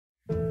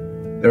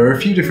There are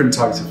a few different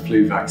types of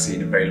flu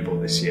vaccine available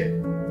this year.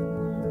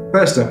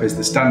 First up is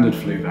the standard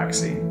flu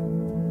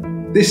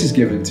vaccine. This is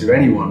given to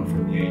anyone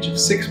from the age of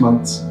 6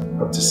 months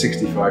up to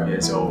 65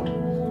 years old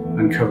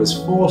and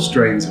covers 4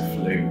 strains of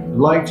flu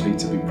likely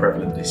to be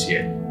prevalent this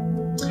year.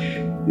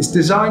 It's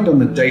designed on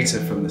the data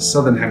from the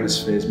Southern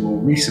Hemisphere's more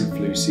recent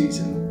flu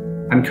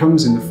season and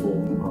comes in the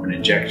form of an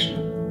injection.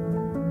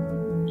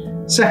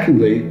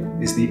 Secondly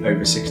is the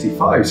over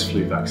 65s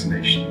flu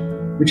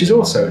vaccination, which is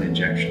also an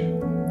injection.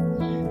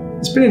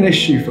 It's been an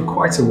issue for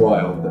quite a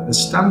while that the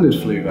standard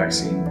flu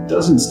vaccine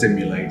doesn't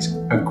stimulate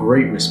a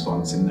great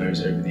response in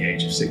those over the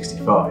age of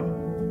 65.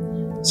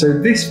 So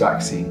this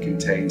vaccine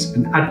contains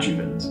an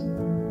adjuvant,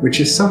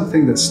 which is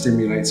something that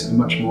stimulates a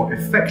much more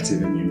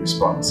effective immune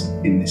response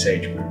in this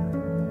age group.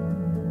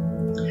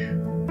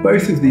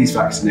 Both of these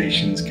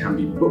vaccinations can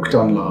be booked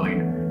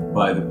online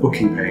via the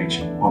booking page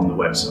on the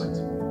website.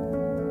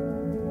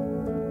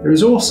 There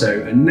is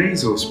also a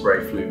nasal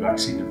spray flu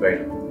vaccine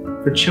available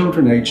for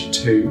children aged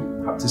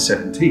 2 up to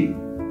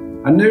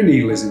 17, and no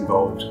needle is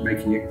involved,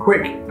 making it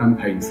quick and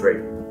pain-free.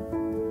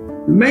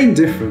 The main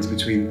difference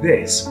between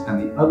this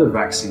and the other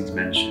vaccines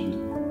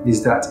mentioned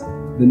is that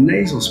the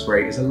nasal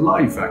spray is a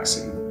live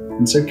vaccine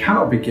and so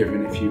cannot be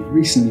given if you've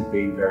recently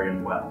been very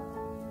unwell.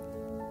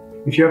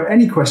 If you have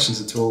any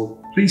questions at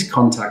all, please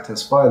contact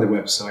us via the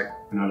website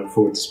and I look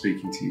forward to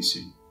speaking to you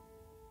soon.